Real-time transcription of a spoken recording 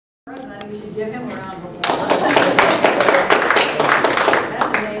President, I think we should give him a round of applause.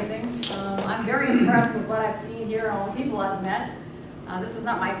 That's amazing. I'm very impressed with what I've seen here and all the people I've met. This is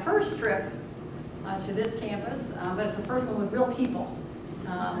not my first trip to this campus, but it's the first one with real people.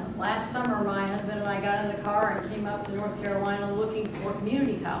 Last summer, my husband and I got in the car and came up to North Carolina looking for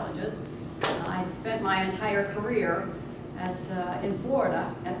community colleges. I'd spent my entire career in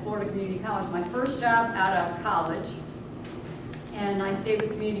Florida, at Florida Community College. My first job out of college, and I stayed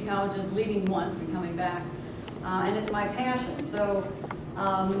with community colleges, leaving once and coming back. And it's my passion. So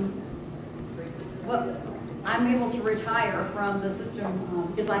I'm able to retire from the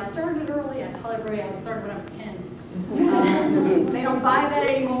system because I started early. I tell everybody I started when I was 10. They don't buy that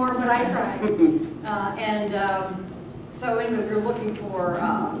anymore, but I tried. So anyway, we're looking for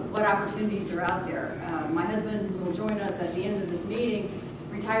what opportunities are out there. My husband, who will join us at the end of this meeting,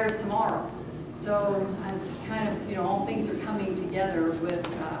 retires tomorrow. So it's kind of, all things are coming together with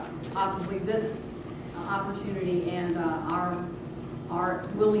possibly this opportunity and our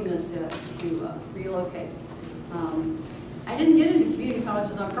willingness to relocate. I didn't get into community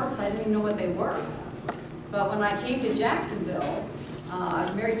colleges on purpose. I didn't even know what they were. But when I came to Jacksonville, I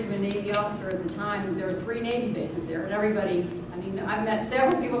was married to a Navy officer at the time. There were 3 Navy bases there, and everybody, I've met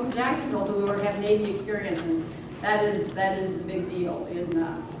several people from Jacksonville who have Navy experience, and that is the big deal in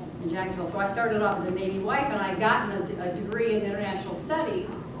Jacksonville. So I started off as a Navy wife, and I'd gotten a degree in international studies,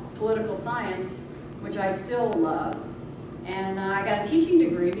 political science, which I still love. And I got a teaching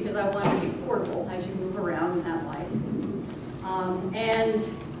degree because I wanted to be portable as you move around in that life. And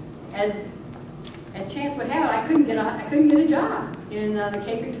as chance would have it, I couldn't get a job in the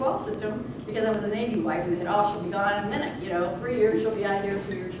K-12 system because I was a Navy wife, and they said, "Oh, she'll be gone in a minute. 3 years she'll be out of here,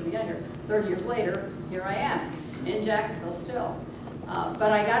 2 years she'll be out of here." 30 years later, here I am in Jacksonville still.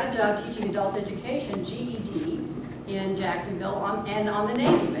 But I got a job teaching adult education, GED, in Jacksonville and on the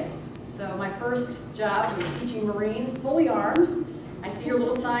Navy base. So my first job was teaching Marines, fully armed. I see your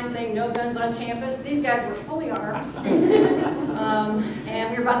little sign saying no guns on campus. These guys were fully armed.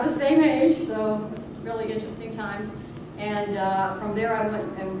 And we were about the same age, so it was really interesting times. And from there I went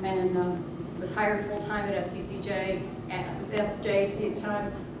and was hired full-time at FCCJ, and it was FJC at the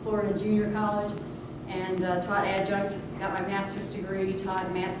time, Florida Junior College, and taught adjunct, got my master's degree, taught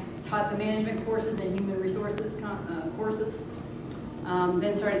the management courses and human resources courses.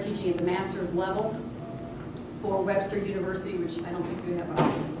 Then started teaching at the master's level for Webster University, which I don't think we have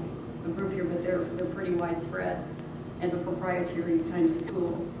a group here, but they're pretty widespread as a proprietary kind of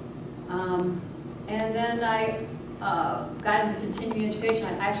school. And then I got into continuing education.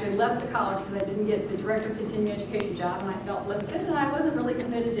 I actually left the college because I didn't get the director of continuing education job, and I felt limited, and I wasn't really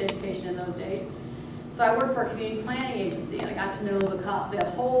committed to education in those days. So I worked for a community planning agency, and I got to know the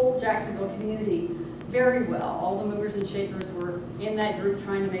whole Jacksonville community very well. All the movers and shakers were in that group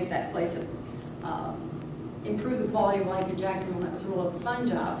trying to make that place improve the quality of life in Jacksonville. That was a real fun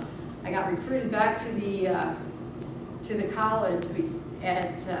job. I got recruited back to the college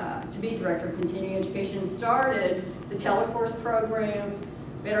to be director of continuing education, and started the telecourse programs.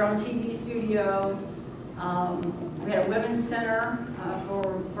 We had our own TV studio. We had a women's center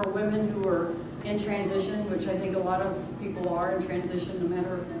for women who were in transition, which I think a lot of people are in transition, no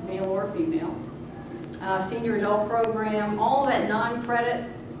matter male or female. Senior adult program, all that non-credit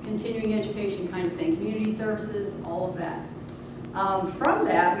continuing education kind of thing, community services, all of that. From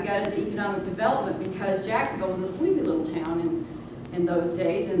that, we got into economic development because Jacksonville was a sleepy little town in those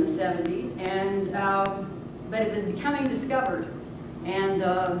days, in the 70s, and but it was becoming discovered. And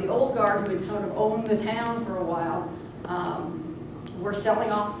the old guard, who had sort of owned the town for a while, were selling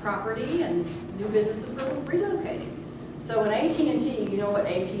off property, and new businesses were relocating. So when AT&T, you know what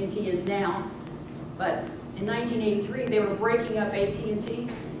AT&T is now, but in 1983 they were breaking up AT&T,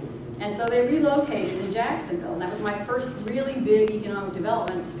 and so they relocated to Jacksonville. And that was my first really big economic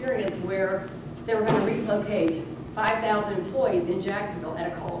development experience, where they were going to relocate 5,000 employees in Jacksonville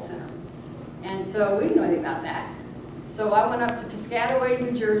at a call center. And so we didn't know anything about that. So I went up to Piscataway,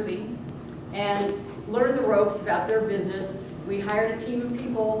 New Jersey, and learned the ropes about their business. We hired a team of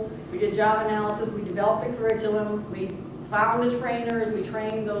people, we did job analysis, we developed the curriculum, we found the trainers, we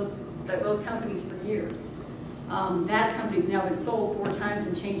trained those companies for years. That company's now been sold 4 times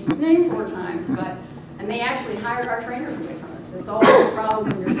and changed its name 4 times, and they actually hired our trainers away from us. It's always a problem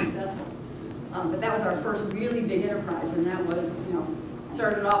when you're successful. But that was our first really big enterprise, and that was,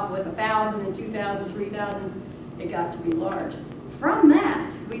 started off with 1,000, and 2,000, 3,000, it got to be large. From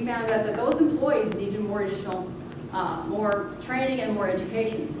that, we found out that those employees needed more additional, more training and more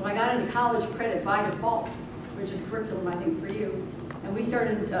education. So I got into college credit by default, which is curriculum, I think, for you. And we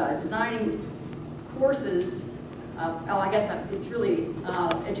started designing courses I guess it's really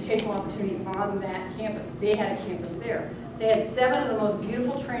educational opportunities on that campus. They had a campus there. They had 7 of the most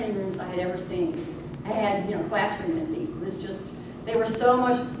beautiful training rooms I had ever seen. I had, classroom envy. It was just, they were so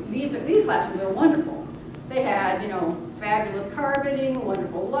much, these classrooms are wonderful. They had, fabulous carpeting,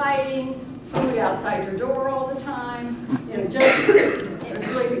 wonderful lighting, food outside your door all the time. It was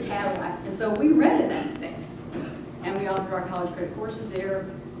really the Cadillac. And so we rented that space. And we offered our college credit courses there.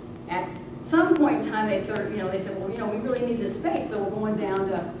 At some point in time, they said, well, we really need this space, so we're going down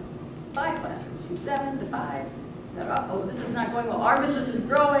to 5 classrooms, from 7 to 5. Oh, this is not going well. Our business is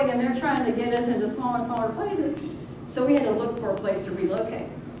growing, and they're trying to get us into smaller and smaller places. So we had to look for a place to relocate.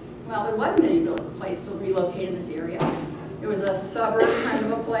 Well, there wasn't any place to relocate in this area. It was a suburb kind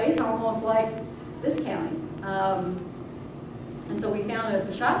of a place, almost like this county. And so we found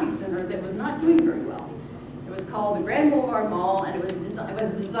a shopping center that was not doing very well. It was called the Grand Boulevard Mall, and it was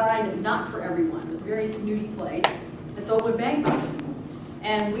designed not for everyone. It was a very snooty place, and so it would bankrupt.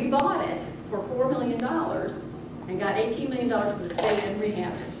 And we bought it for $4 million and got $18 million from the state and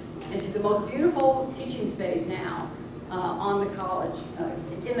rehabbed it into the most beautiful teaching space now on the college,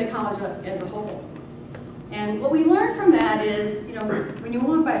 in the college as a whole. And what we learned from that is, when you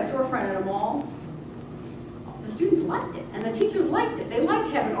walk by a storefront at a mall, the students liked it, and the teachers liked it. They liked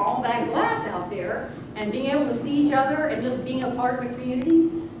having all that glass out there and being able to see each other and just being a part of a community.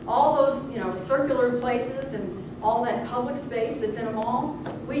 All those, circular places and all that public space that's in a mall,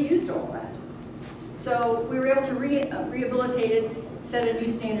 we used all that. So we were able to rehabilitate it, set a new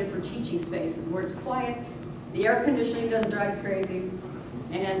standard for teaching spaces where it's quiet, the air conditioning doesn't drive you crazy,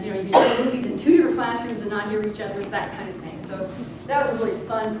 and you can do movies in 2 different classrooms and not hear each other's, that kind of thing. So that was a really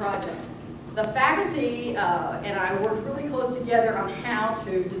fun project. The faculty and I worked really close together on how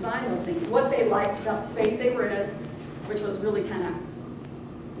to design those things, what they liked about the space they were in, which was really kind of,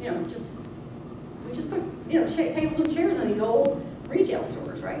 we just put, tables and chairs in these old retail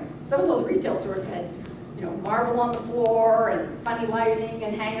stores, right? Some of those retail stores had, marble on the floor and funny lighting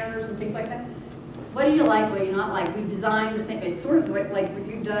and hangers and things like that. What do you like, what do you not like? We designed the same, it's sort of like what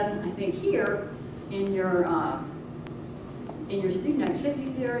you've done, I think, here in your student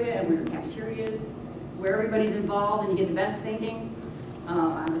activities area and where your cafeteria is, where everybody's involved and you get the best thinking.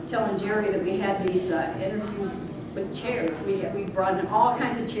 I was telling Jerry that we had these interviews with chairs. We brought in all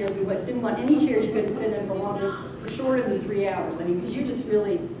kinds of chairs. We didn't want any chairs you couldn't sit in for shorter than 3 hours. I mean, because you just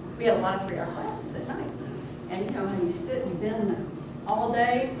really, we had a lot of 3-hour classes at night. And when you sit, you've been in them all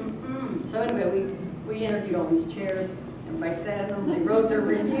day. So anyway, we interviewed all these chairs. Everybody sat in them. They wrote their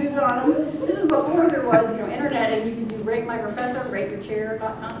reviews on them. This is before there was, internet, and you can do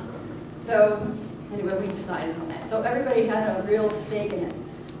ratemyprofessor.rateyourchair.com. So anyway, we decided on that. So everybody had a real stake in it.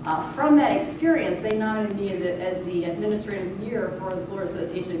 From that experience, they nominated me as the Administrator of the Year for the Florida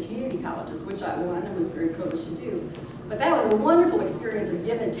Association of Community Colleges, which I won and was very privileged to do. But that was a wonderful experience of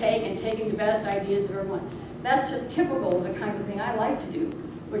give and take and taking the best ideas of everyone. That's just typical of the kind of thing I like to do,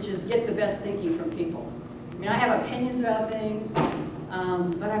 which is get the best thinking from people. I mean, I have opinions about things,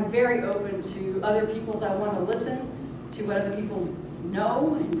 but I'm very open to other people's. I want to listen to what other people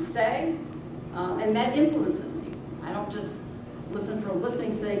know and say, and that influences me. I don't just listen for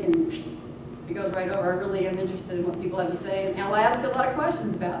listening's sake and it goes right over. I really am interested in what people have to say, and I'll ask a lot of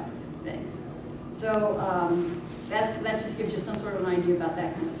questions about things. So that just gives you some sort of an idea about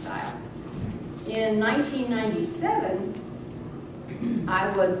that kind of style. In 1997,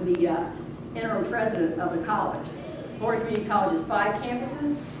 I was the interim president of the college. Florida Community College has 5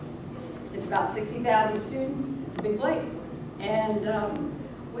 campuses. It's about 60,000 students. It's a big place. And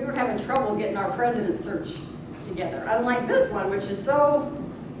we were having trouble getting our president search together. Unlike this one, which is so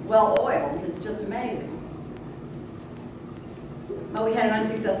well-oiled, it's just amazing. But we had an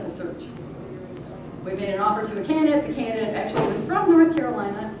unsuccessful search. We made an offer to a candidate. The candidate actually was from North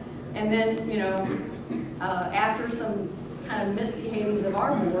Carolina. And then, after some kind of misbehavings of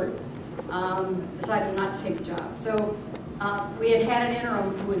our board, decided not to take the job. So we had an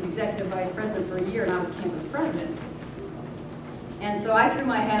interim who was executive vice president for a year, and I was campus president. And so I threw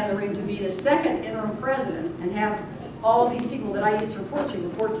my hat in the ring to be the second interim president and have all of these people that I used to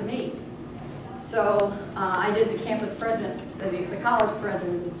report to me. So I did the campus president, the college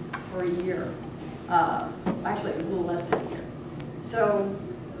president for a year. Actually, it was a little less than a year. So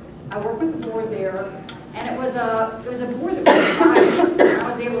I worked with the board there, and it was a board that was private, and I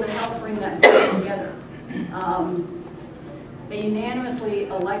was able to help bring that board together. They unanimously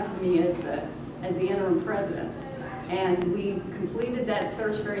elected me as the interim president, and we completed that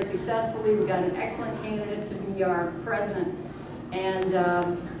search very successfully. We got an excellent candidate to be our president, and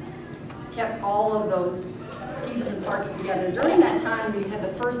kept all of those pieces and parts together. During that time, we had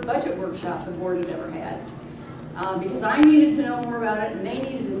the first budget workshop the board had ever had. because I needed to know more about it and they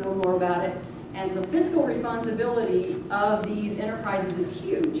needed to know more about it. And the fiscal responsibility of these enterprises is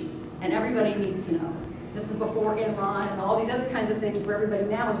huge, and everybody needs to know. This is before Enron and all these other kinds of things where everybody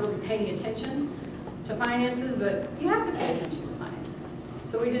now is really paying attention to finances, but you have to pay attention to finances.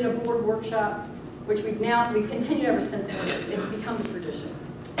 So we did a board workshop, which we've continued ever since then. It's become a tradition.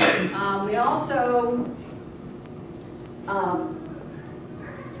 We also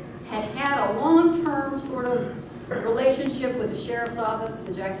had a long-term sort of relationship with the Sheriff's Office,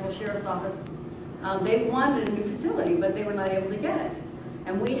 the Jacksonville Sheriff's Office. They wanted a new facility, but they were not able to get it.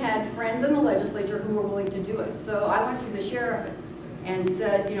 And we had friends in the legislature who were willing to do it. So I went to the sheriff and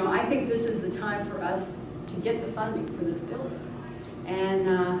said, you know, I think this is the time for us to get the funding for this building.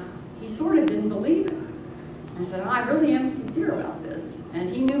 And he sort of didn't believe it. I said, oh, I really am sincere about this. And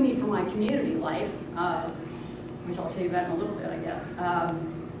he knew me from my community life, which I'll tell you about in a little bit, I guess.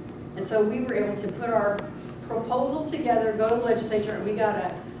 And so we were able to put our proposal together, go to the legislature, and we got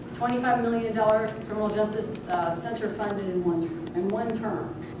a $25 million criminal justice center funded in one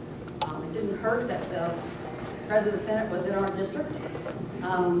term. It didn't hurt that the President of the Senate was in our district,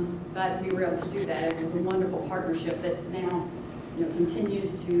 but we were able to do that. It was a wonderful partnership that now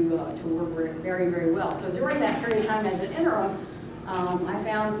continues to work very, very well. So during that period of time as an interim, I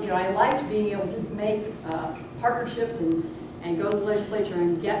found I liked being able to make partnerships and go to the legislature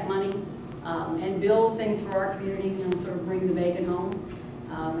and get money and build things for our community, sort of bring the bacon home.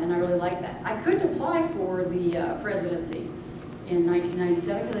 And I really liked that. I couldn't apply for the presidency in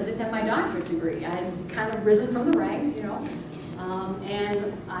 1997 because I didn't have my doctorate degree. I had kind of risen from the ranks,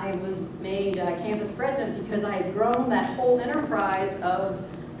 and I was made campus president because I had grown that whole enterprise of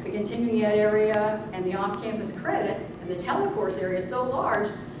the continuing ed area and the off-campus credit and the telecourse area so large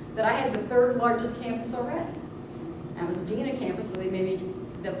that I had the third largest campus already. I was dean of campus, so they made me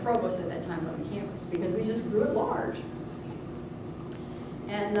the provost at that time of the campus because we just grew it large.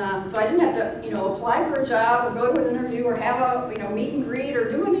 And so I didn't have to, apply for a job or go to an interview or have a, meet and greet or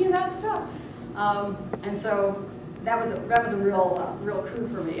do any of that stuff. And so that was a real coup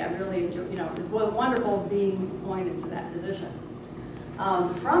for me. I really enjoyed, it was wonderful being appointed to that position.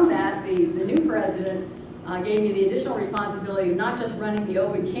 From that, the new president gave me the additional responsibility of not just running the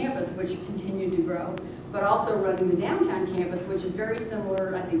open campus, which continued to grow, but also running the downtown campus, which is very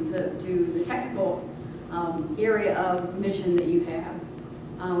similar, I think, to the technical area of mission that you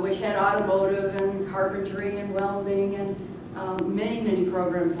have, which had automotive and carpentry and welding and many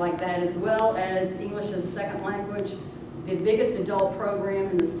programs like that, as well as English as a second language, the biggest adult program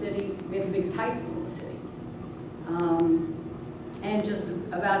in the city. We have the biggest high school in the city. And just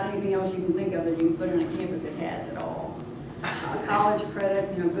about anything else you can think of that you can put in a campus, it has it all. College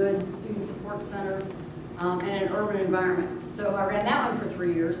credit, good student support center, and an urban environment. So I ran that one for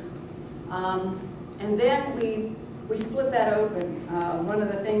 3 years. And then we split that open. One of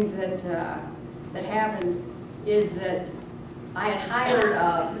the things that happened is that I had hired,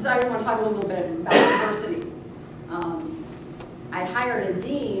 I want to talk a little bit about diversity. I had hired a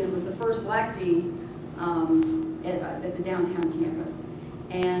dean, it was the first black dean at the downtown campus.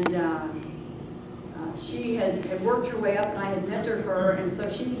 And she had worked her way up, and I had mentored her, and so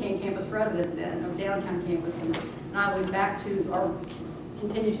she became campus president then of downtown campus, and I went back to, or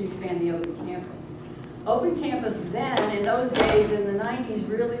continued to expand the open campus. Open campus then, in those days, in the 90s,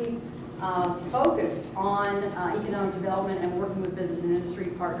 really focused on economic development and working with business and industry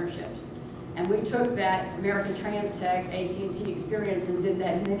partnerships. And we took that American Trans-Tech, AT&T experience and did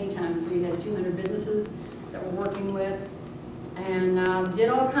that many times. We had 200 businesses that we're working with, and did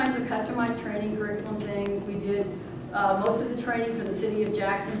all kinds of customized training curriculum things. We did most of the training for the city of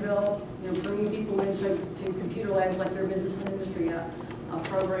Jacksonville, bringing people into computer labs like their business and industry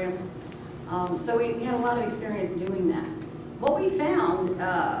program. So we had a lot of experience doing that. What we found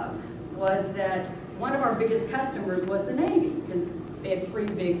was that one of our biggest customers was the Navy, because they had 3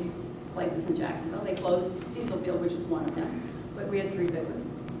 big places in Jacksonville. They closed Cecil Field, which was one of them, but we had 3 big ones.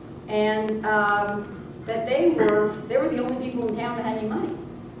 And that they were the only people in town that had any money.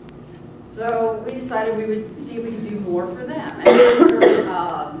 So we decided we would see if we could do more for them. And after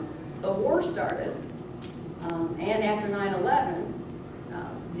the war started, and after 9/11,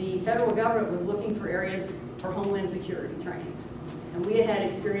 the federal government was looking for areas for Homeland Security training. And we had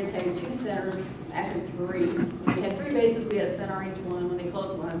experience having 2 centers, actually 3. We had 3 bases, we had a center on each one. When they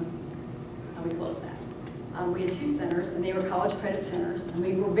closed one, we closed that. We had 2 centers, and they were college credit centers. And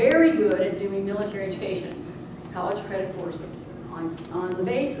we were very good at doing military education, college credit courses on the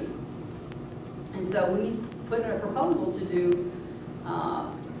bases. And so we put in a proposal to do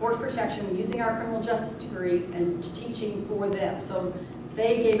force protection using our criminal justice degree and teaching for them. So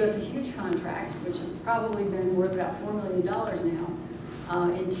they gave us a huge contract, which has probably been worth about $4 million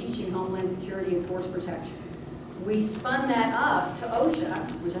now, in teaching Homeland Security and Force Protection. We spun that up to OSHA,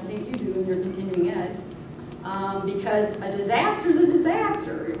 which I think you do in your continuing ed, because a disaster is a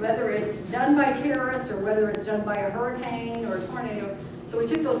disaster, whether it's done by terrorists or whether it's done by a hurricane or a tornado. So we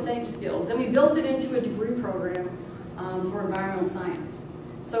took those same skills. Then we built it into a degree program for environmental science.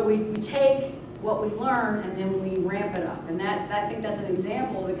 So we take what we learn and then we ramp it up. And I think that's an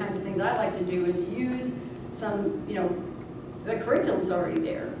example of the kinds of things I like to do, is use some, the curriculum's already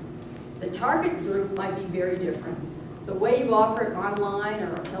there. The target group might be very different. The way you offer it online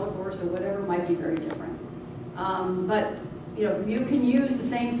or a telecourse or whatever might be very different. But you can use the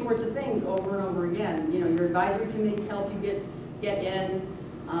same sorts of things over and over again. Your advisory committees help you get in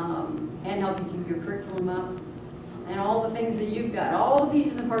and help you keep your curriculum up. And all the things that you've got, all the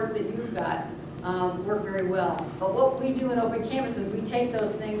pieces and parts that you've got work very well. But what we do in Open Campus is we take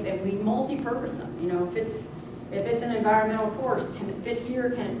those things and we multi-purpose them. If it's an environmental course, can it fit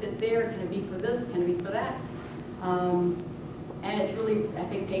here? Can it fit there? Can it be for this? Can it be for that? And it's really, I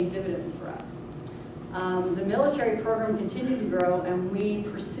think, paid dividends for us. The military program continued to grow, and we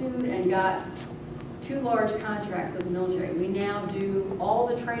pursued and got 2 large contracts with the military. We now do all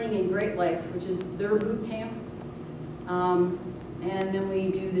the training in Great Lakes, which is their boot camp, and then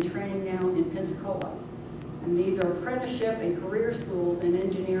we do the training now in Pensacola. And these are apprenticeship and career schools in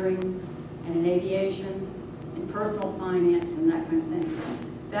engineering and in aviation, in personal finance, and that kind of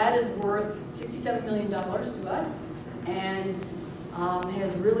thing. That is worth $67 million to us, and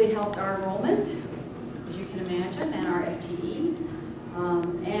has really helped our enrollment, as you can imagine, and our FTE.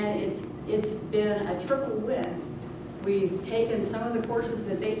 And it's been a triple win. We've taken some of the courses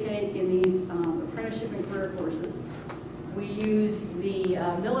that they take in these apprenticeship and career courses. We use the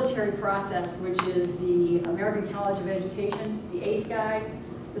military process, which is the American College of Education, the ACE guide.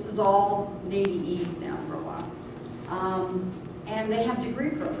 This is all Navy E's now for a while. And they have degree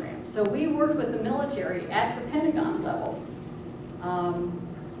programs. So we worked with the military at the Pentagon level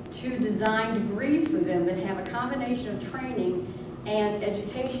to design degrees for them that have a combination of training and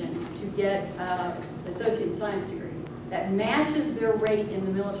education to get an associate science degree that matches their rate in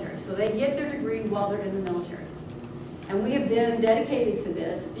the military. So they get their degree while they're in the military. And we have been dedicated to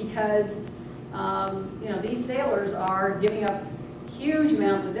this because these sailors are giving up huge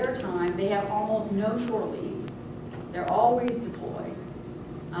amounts of their time. They have almost no shore leave. They're always deployed.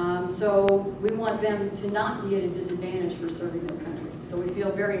 So we want them to not be at a disadvantage for serving their country. So we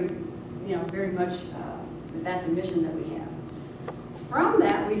feel very much that that's a mission that we have. From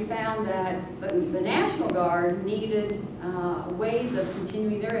that, we found that the National Guard needed ways of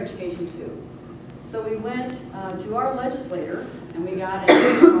continuing their education too. So we went to our legislator and we got an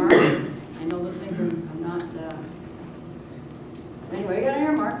earmark. I know those things are not, anyway, we got an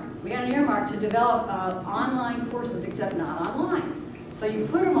earmark. We got an earmark to develop online courses, except not online. So you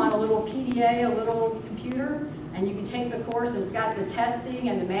put them on a little PDA, a little computer, and you can take the course, and it's got the testing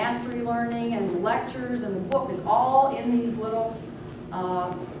and the mastery learning and the lectures, and the book is all in these little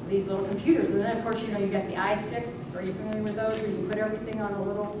computers. And then, of course, you got the iSticks. Are you familiar with those? Where you can put everything on a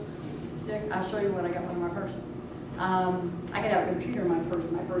little stick. I'll show you what I got in my purse. I could have a computer in my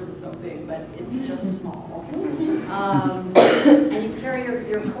purse. My purse is so big, but it's just small. And you carry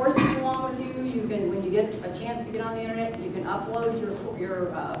your courses along with you. You can, when you get a chance to get on the internet, you can upload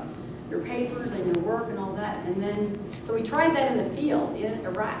your papers and your work and all that. And then, so we tried that in the field in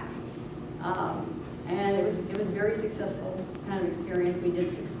Iraq, and it was a very successful kind of experience. We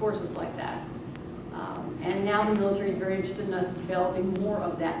did 6 courses like that, and now the military is very interested in us developing more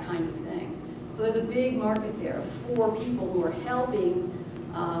of that kind of thing. So there's a big market there for people who are helping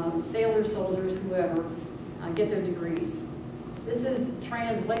sailors, soldiers, whoever, get their degrees. This is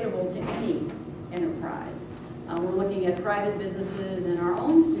translatable to any enterprise. We're looking at private businesses and our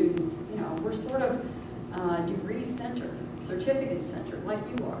own students. We're sort of degree-centered, certificate-centered, like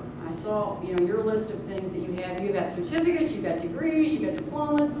you are. I saw, your list of things that you have. You've got certificates, you've got degrees, you've got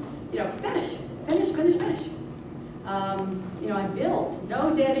diplomas. Finish. And build.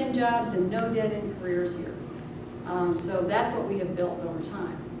 No dead-end jobs and no dead-end careers here. So that's what we have built over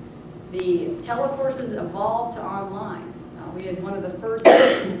time. The telecourses evolved to online. We had one of the first,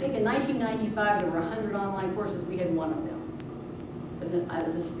 I think in 1995 there were 100 online courses. We had one of them. It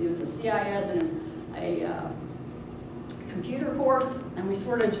was a CIS and a computer course, and we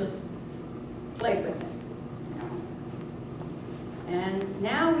sort of just played with it. And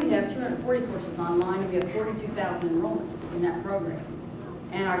now we have 240 courses online, and we have 42,000 enrollments in that program.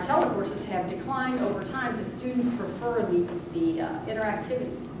 And our telecourses have declined over time because students prefer the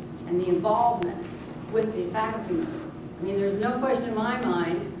interactivity and the involvement with the faculty member. I mean, there's no question in my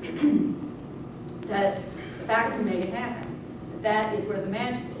mind that the faculty make it happen. That is where the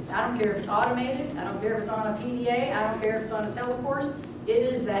magic is. I don't care if it's automated, I don't care if it's on a PDA, I don't care if it's on a telecourse. It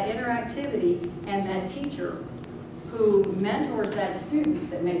is that interactivity and that teacher who mentors that student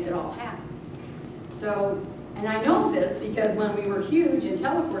that makes it all happen. So, and I know this because when we were huge in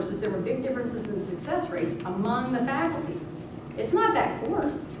telecourses, there were big differences in success rates among the faculty. It's not that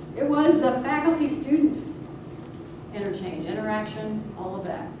course. It was the faculty-student interchange, interaction, all of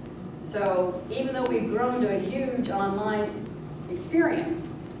that. So even though we've grown to a huge online experience,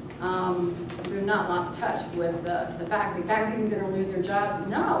 we've not lost touch with the faculty. Faculty think they're going to lose their jobs.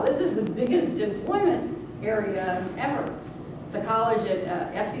 No, this is the biggest employment area ever. The college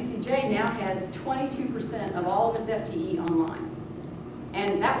at FCCJ now has 22% of all of its FTE online.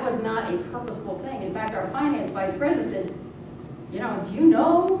 And that was not a purposeful thing. In fact, our finance vice president said, you know, do you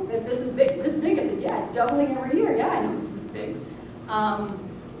know that this is big? This big? I said, yeah, it's doubling every year. Yeah, I know it's this big.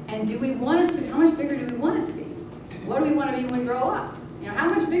 And do we want it to, how much bigger do we want it to be? What do we want to be when we grow up? You know, how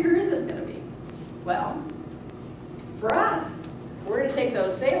much bigger is this going to be? Well, for us, we're going to take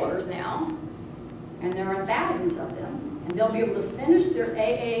those sailors now, and there are thousands of them, and they'll be able to finish their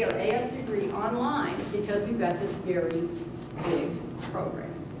AA or AS degree online because we've got this very big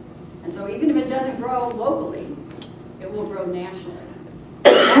program. And so even if it doesn't grow locally, it will grow nationally.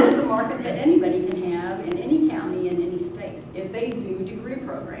 That is a market that anybody can have in any county, in any state, if they do degree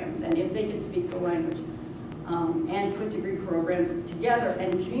programs and if they can speak the language and put degree programs together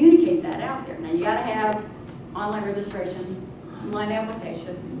and communicate that out there. Now you got to have online registration, online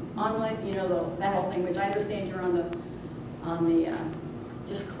application, online, you know, that whole thing, which I understand you're on the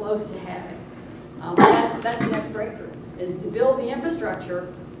just close to having. That's the next breakthrough, is to build the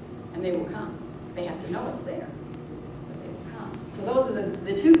infrastructure, and they will come. They have to know it's there. So those are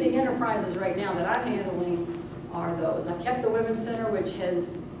the two big enterprises right now that I'm handling are those. I've kept the Women's Center, which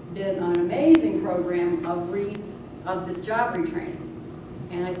has been an amazing program of this job retraining.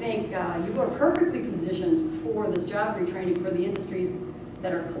 And I think you are perfectly positioned for this job retraining for the industries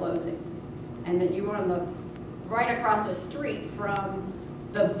that are closing. And that you are on the right across the street from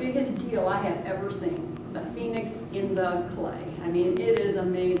the biggest deal I have ever seen, the Phoenix in the clay. I mean, it is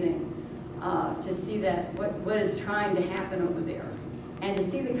amazing. To see that, what is trying to happen over there. And to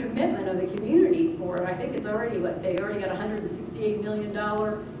see the commitment of the community for it. I think it's already, they already got a $168 million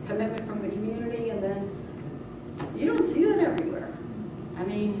commitment from the community, and then you don't see that everywhere. I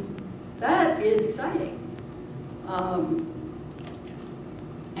mean, that is exciting. And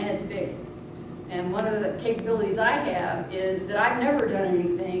it's big. And one of the capabilities I have is that I've never done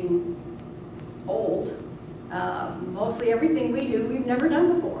anything old. Mostly everything we do, we've never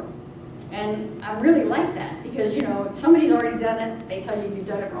done before. And I really like that because, you know, if somebody's already done it, they tell you you've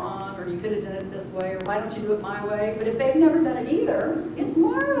done it wrong, or you could have done it this way, or why don't you do it my way? But if they've never done it either, it's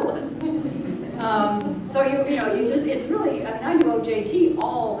marvelous. So you just, it's really, I mean, I do OJT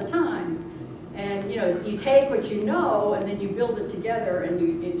all the time. And, you know, you take what you know and then you build it together and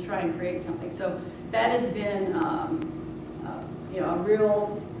you try and create something. So that has been, you know, a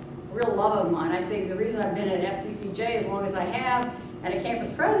real love of mine. I say the reason I've been at FCCJ as long as I have, and a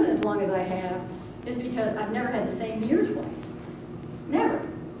campus president as long as I have, is because I've never had the same year twice. Never.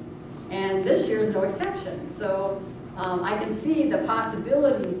 And this year is no exception. So I can see the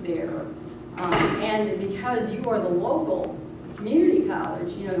possibilities there. And because you are the local community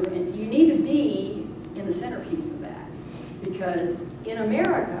college, you know, and you need to be in the centerpiece of that. Because in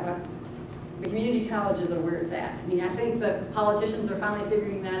America, the community colleges are where it's at. I mean, I think the politicians are finally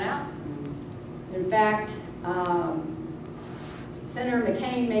figuring that out. In fact, Senator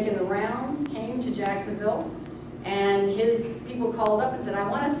McCain, making the rounds, came to Jacksonville, and his people called up and said, I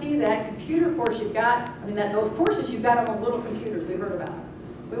want to see that computer course you've got, I mean, those courses you've got on the little computers, we heard about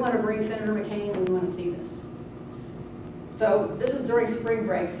it. We want to bring Senator McCain and we want to see this. So this is during spring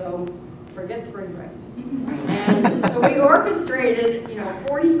break, so forget spring break. And so we orchestrated, you know,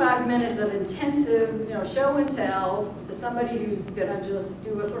 45 minutes of intensive, you know, show and tell to somebody who's going to just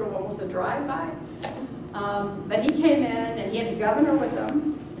do a sort of almost a drive-by. But he came in, and he had the governor with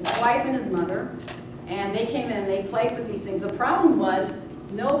him, his wife and his mother, and they came in and they played with these things. The problem was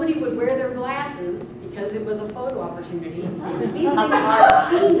nobody would wear their glasses because it was a photo opportunity. These things are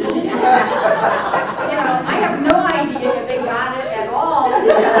teeny. You know, I have no idea if they got it at all.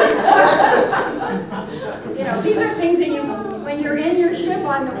 Because, you know, these are things that you, when you're in your ship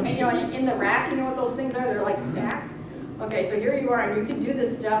on the, you know, in the rack, you know what those things are? They're like stacks. Okay, so here you are, and you can do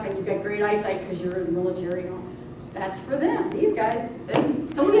this stuff, and you've got great eyesight because you're in the military. You know, that's for them. These guys,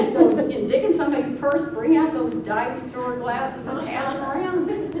 somebody go dig in somebody's purse, bring out those dime store glasses, and pass them around.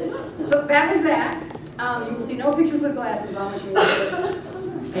 So that was that. You will see no pictures with glasses on, which means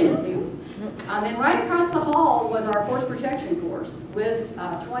that they didn't see them. And right across the hall was our force protection course with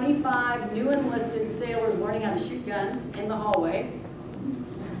 25 new enlisted sailors learning how to shoot guns in the hallway.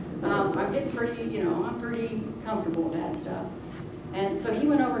 I'm getting pretty, I'm pretty comfortable with that stuff. And so he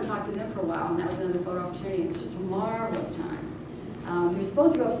went over and talked to them for a while, and that was another photo opportunity. It was just a marvelous time. He was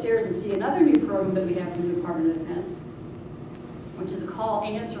supposed to go upstairs and see another new program that we have from the Department of Defense, which is a call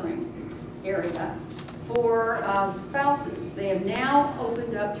answering area for spouses. They have now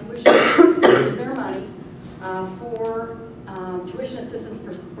opened up tuition assistance, which is their money, for tuition assistance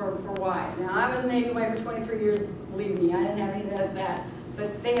for wives. Now, I was a Navy wife for 23 years, believe me, I didn't have any of that.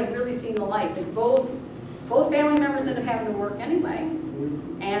 But they have really seen the light that both family members end up having to work anyway,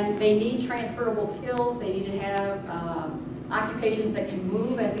 and they need transferable skills. They need to have occupations that can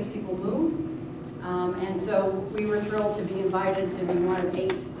move as these people move. And so we were thrilled to be invited to be one of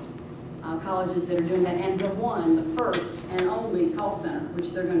 8 colleges that are doing that, and the first and only call center,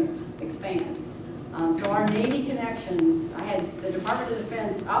 which they're going to expand. So our Navy connections, I had the Department of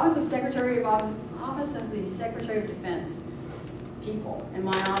Defense, Office of the Secretary of Defense people in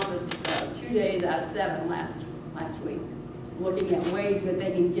my office 2 days out of 7 last week, looking at ways that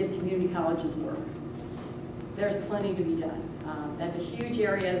they can give community colleges work. There's plenty to be done. That's a huge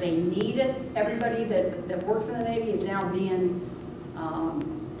area. They need it. Everybody that works in the Navy is now being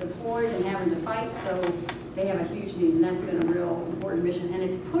deployed and having to fight, so they have a huge need, and that's been a real important mission. And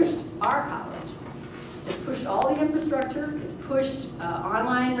it's pushed our college. It's pushed all the infrastructure. It's pushed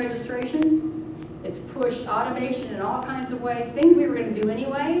online registration. It's pushed automation in all kinds of ways. Things we were going to do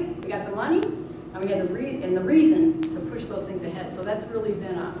anyway. We got the money, and we had the reason to push those things ahead. So that's really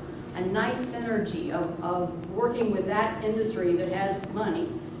been a nice synergy of working with that industry that has money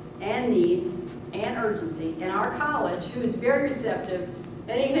and needs and urgency, and our college, who is very receptive.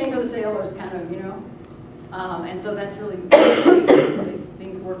 Anything for the sailors, kind of, and so that's really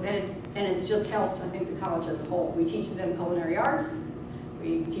things work, and it's just helped, I think, the college as a whole. We teach them culinary arts,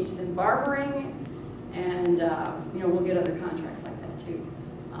 we teach them barbering, and we'll get other contracts like that too.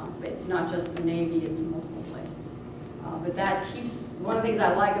 It's not just the Navy; it's multiple places. But that keeps, one of the things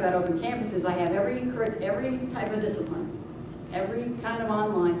I like about Open Campus is I have every type of discipline, every kind of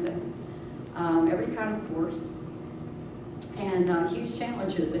online thing, every kind of course, and huge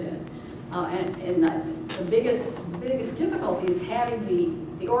challenges ahead. And the biggest difficulty is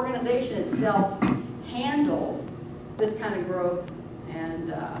having the organization itself handle this kind of growth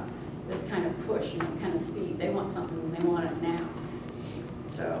and this kind of push, kind of speed. They want something and they want it now.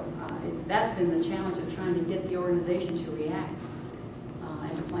 So that's been the challenge of trying to get the organization to react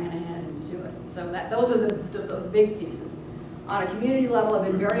and to plan ahead and to do it. So those are the big pieces. On a community level, I've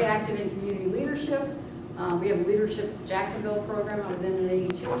been very active in community leadership. We have a Leadership Jacksonville program I was in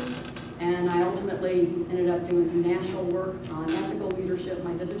 82, and I ultimately ended up doing some national work on ethical leadership.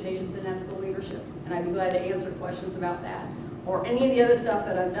 My dissertation's in ethical leadership, and I'd be glad to answer questions about that. Or any of the other stuff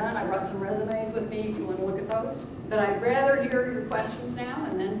that I've done. I brought some resumes with me if you want to look at those. But I'd rather hear your questions now,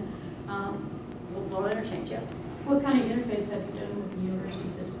 and then we'll interchange, yes? What kind of interface have you done with the university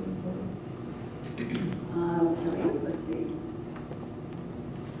system before? I'll tell you, let's see.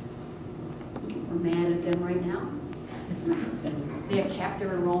 We're mad at them right now. They have capped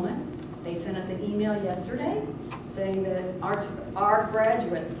their enrollment. They sent us an email yesterday saying that our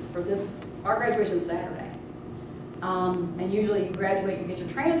graduates for our graduation's Saturday. And usually you graduate, you get your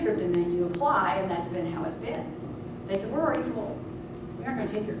transcript, and then you apply, and that's been how it's been. They said, we're already full. We aren't going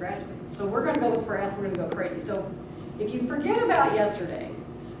to take your graduates. So we're going to go look for us, we're going to go crazy. So if you forget about yesterday,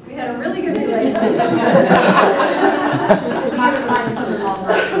 we had a really good relationship.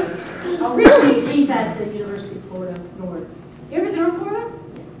 Oh, really? He's at the University of Florida, North. University of North Florida?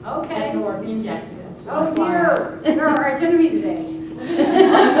 Okay. North, in Jacksonville. So oh dear, there are itinerary today. Okay.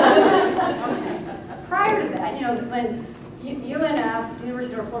 Prior to that, when UNF,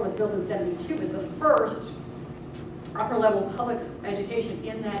 University of North Florida, was built in '72, was the first upper-level public education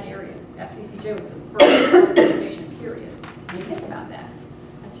in that area. FCCJ was the first public education, period. When you think about that,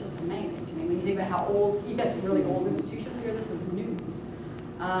 that's just amazing to me. When you think about how old, you've got some really old institutions here, this is new.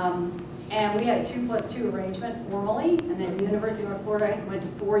 And we had a 2+2 arrangement formally, and then the University of North Florida went to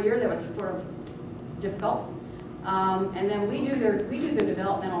 4-year. That was sort of difficult. And then we do their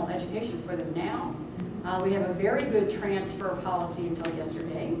developmental education for them now. We have a very good transfer policy until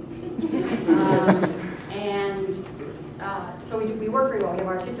yesterday. So we work very well. We have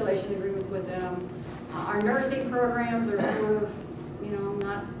articulation agreements with them. Our nursing programs are sort of,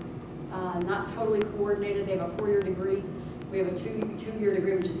 not totally coordinated. They have a 4-year degree. We have a 2-year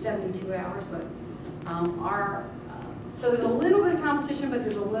degree, which is 72 hours, but our So there's a little bit of competition, but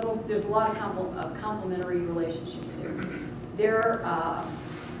there's a lot of complementary relationships there. Their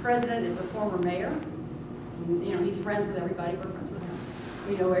president is the former mayor. You know, he's friends with everybody. We're friends with him.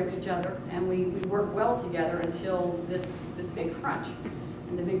 We know each other, and we work well together until this big crunch.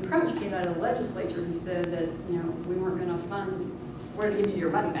 And the big crunch came out of the legislature, who said that, you know, we weren't going to fund, we're going to give you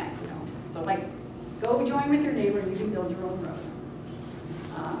your money back, you know. So like, go join with your neighbor and you can build your own road.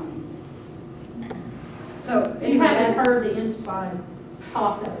 So You anyway, haven't heard the inside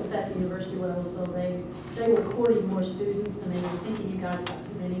talk that was at the university level, so they were courting more students and they were thinking you guys got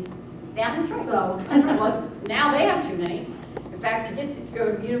too many. yeah, that's right. So That's right. Well, now they have too many. In fact, to go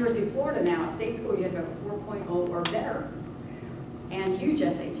to the University of Florida now, a state school, you have to have a 4.0 or better and huge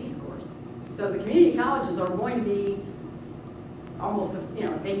SAT scores. So the community colleges are going to be almost, you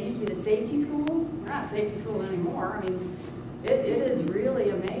know, they used to be the safety school. We're not a safety school anymore. I mean, it is really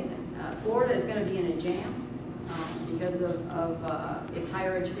amazing. Florida is going to be in a jam because of its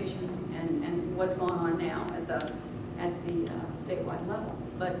higher education and what's going on now at the statewide level.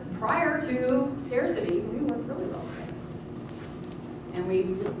 But prior to scarcity, we worked really well together.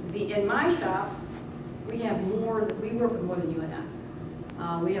 And in my shop, we work with more than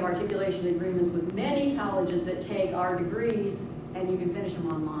UNF. We have articulation agreements with many colleges that take our degrees and you can finish them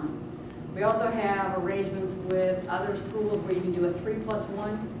online. We also have arrangements with other schools where you can do a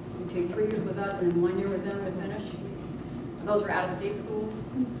 3+1. You take 3 years with us and then 1 year with them to finish. Those are out-of-state schools.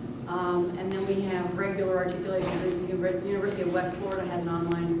 And then we have regular articulation agreements. The University of West Florida has an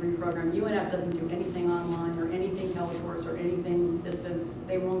online degree program. UNF doesn't do anything online or anything telecourse or anything distance.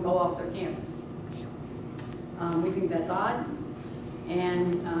 They won't go off their campus. We think that's odd.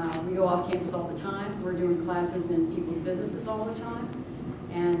 And we go off campus all the time. We're doing classes in people's businesses all the time.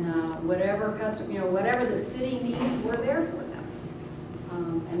 And whatever the city needs, we're there for them.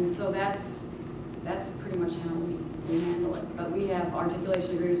 And so that's pretty much how we handle it. But we have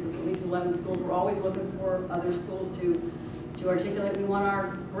articulation agreements with at least 11 schools. We're always looking for other schools to articulate. We want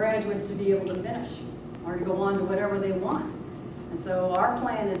our graduates to be able to finish or to go on to whatever they want. And so our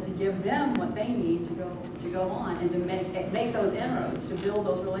plan is to give them what they need to go on and to make those inroads, to build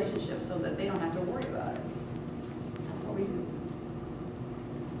those relationships so that they don't have to worry about it. That's what we do.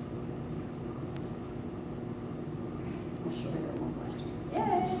 I'm sure there are more questions.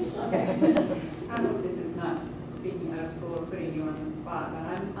 Yay! Okay. I hope this is not speaking out of school or putting you on the spot, but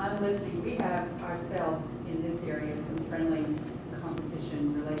I'm listening. We have ourselves in this area some friendly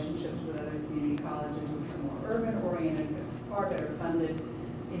competition relationships with other community colleges which are more urban oriented, but far better funded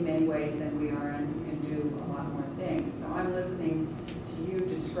in many ways than we are and can do a lot more things. So I'm listening to you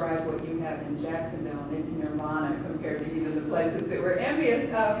describe what you have in Jacksonville, and it's nirvana compared to even the places that we're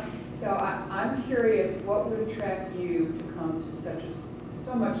envious of. So I'm curious, what would attract you to come to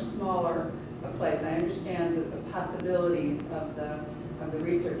so much smaller a place? I understand that the possibilities of the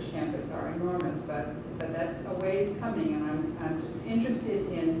research campus are enormous, but that's a ways coming, and I'm just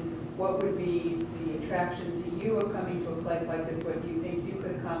interested in what would be the attraction to you of coming to a place like this. What do you think you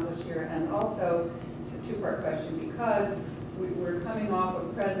could accomplish here? And also, it's a two-part question, because we're coming off a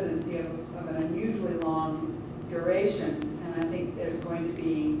presidency of an unusually long duration, and I think there's going to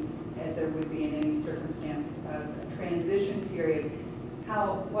be, as there would be in any circumstance, a transition period.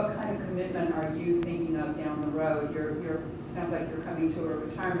 What kind of commitment are you thinking of down the road? Sounds like you're coming to a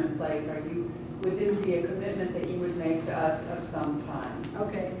retirement place. Would this be a commitment that you would make to us of some time?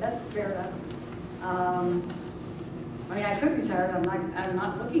 Okay, that's fair enough. I mean, I could retire. I'm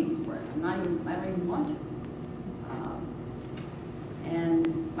not looking for it. I don't even want to.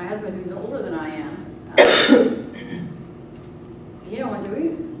 And my husband, who's older than I am, he don't want to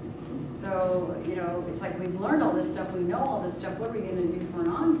either. So, you know, it's like we've learned all this stuff, we know all this stuff, what are we going to do for an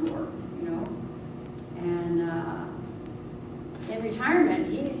encore, you know? And in retirement,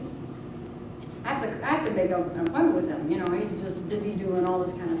 I have to make an appointment with him, you know, he's just busy doing all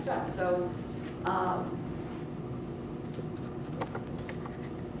this kind of stuff. So,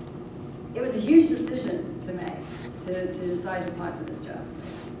 it was a huge decision to make, to decide to apply for this job.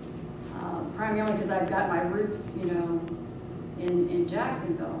 Primarily because I've got my roots, you know, in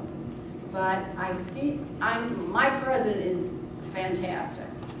Jacksonville. But I feel, my president is fantastic.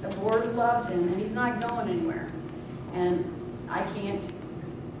 The board loves him, and he's not going anywhere. And I can't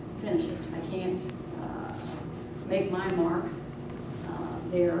finish it. I can't make my mark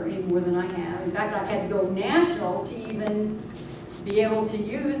there any more than I have. In fact, I've had to go national to even be able to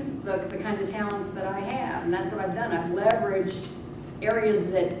use the kinds of talents that I have. And that's what I've done. I've leveraged areas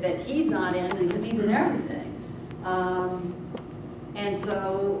that he's not in, because he's in everything. And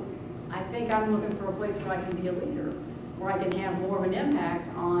so I think I'm looking for a place where I can be a leader, where I can have more of an impact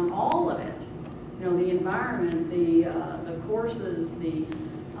on all of it. You know, the environment, the courses, the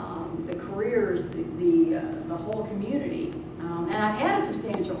careers, the whole community. And I've had a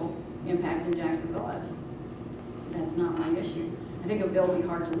substantial impact in Jacksonville. That's not my issue. I think it'll be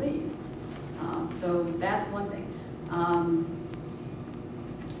hard to leave. So that's one thing.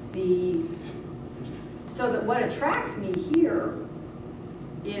 So that what attracts me here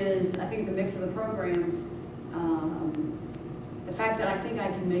is, I think, the mix of the programs, the fact that I think I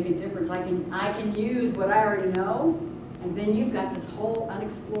can make a difference. I can use what I already know, and then you've got this whole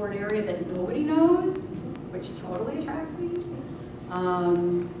unexplored area that nobody knows, which totally attracts me.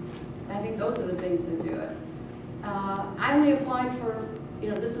 I think those are the things that do it. I only applied for,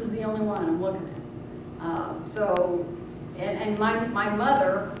 this is the only one I'm looking at. So, and my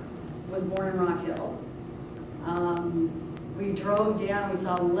mother was born in Rock Hill. We drove down, we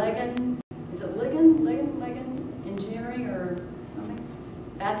saw Legan, is it Legan Engineering or something?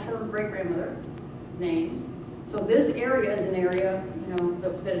 That's her great-grandmother name. So this area is an area,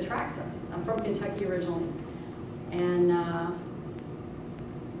 that attracts us. I'm from Kentucky originally. And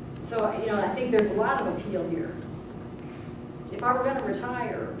so, I think there's a lot of appeal here. If I were going to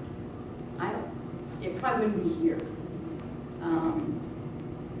retire, it probably wouldn't be here.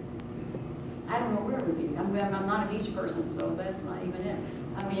 I don't know where it would be. I'm not a beach person, so that's not even it.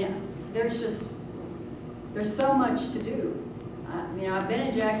 I mean, there's so much to do. I've been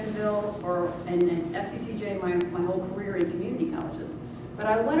in Jacksonville and FCCJ my whole career in community colleges, but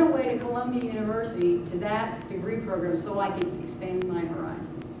I went away to Columbia University to that degree program so I could expand my horizons.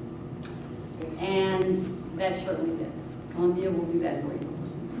 And that certainly did. Columbia will do that for you.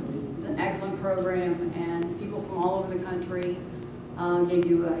 It's an excellent program, and people from all over the country gave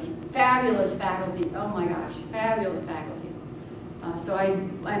you a fabulous faculty. Oh my gosh, fabulous faculty. So I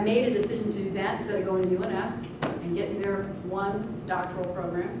made a decision to do that instead of going to UNF and getting their one doctoral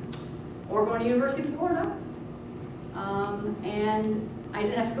program, or going to University of Florida. And I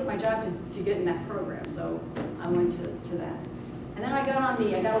didn't have to quit my job to get in that program, so I went to that. And then I got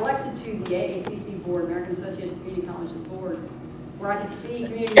elected to the AACC board, American Association of Community Colleges board, where I could see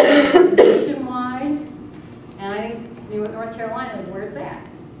community colleges nationwide, and I think North Carolina is where it's at.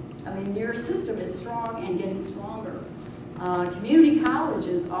 I mean, your system is strong and getting stronger. Community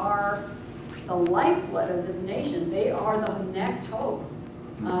colleges are the lifeblood of this nation. They are the next hope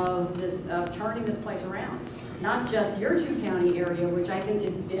of turning this place around. Not just your two-county area, which I think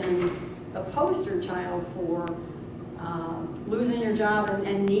has been the poster child for losing your job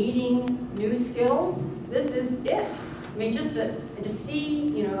and needing new skills. This is it. I mean, just to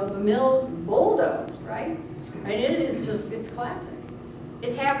see, the mills bulldozed, right? I mean, it is just, it's classic.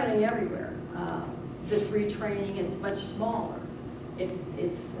 It's happening everywhere. This retraining, it's much smaller. It's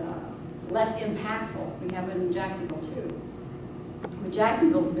less impactful. We have it in Jacksonville too. But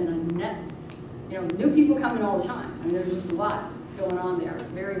Jacksonville's been a net, new people coming all the time. I mean, there's just a lot going on there. It's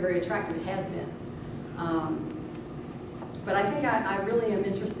very, very attractive. It has been. But I think I really am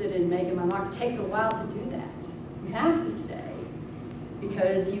interested in making my mark. It takes a while to do that. You have to stay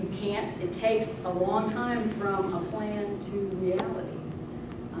because you can't, it takes a long time from a plan to reality.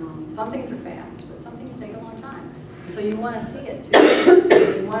 Some things are fast, but some things take a long time. So you want to see it too.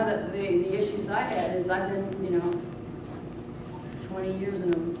 And one of the issues I had is I've been, 20 years in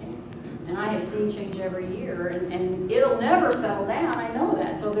open camps. And I have seen change every year, and it'll never settle down, I know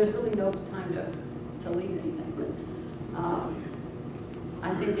that. So there's really no time to leave anything.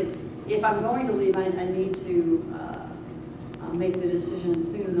 I think if I'm going to leave, I need to make the decision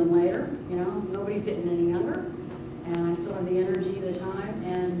sooner than later. Nobody's getting any younger, and I still have the energy, the time,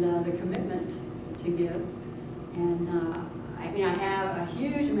 and the commitment to give. And I have a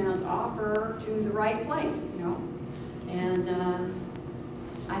huge amount to offer to the right place, and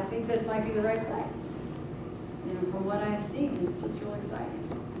I think this might be the right place. From what I've seen, it's just real exciting,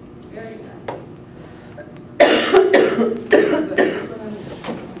 very exciting.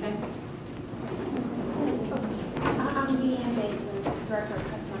 I'm Deanne Bates, Director of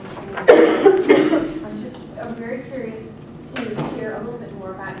Customer Training. I'm very curious to hear a little bit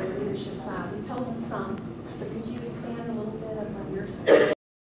more about your leadership side. You told us some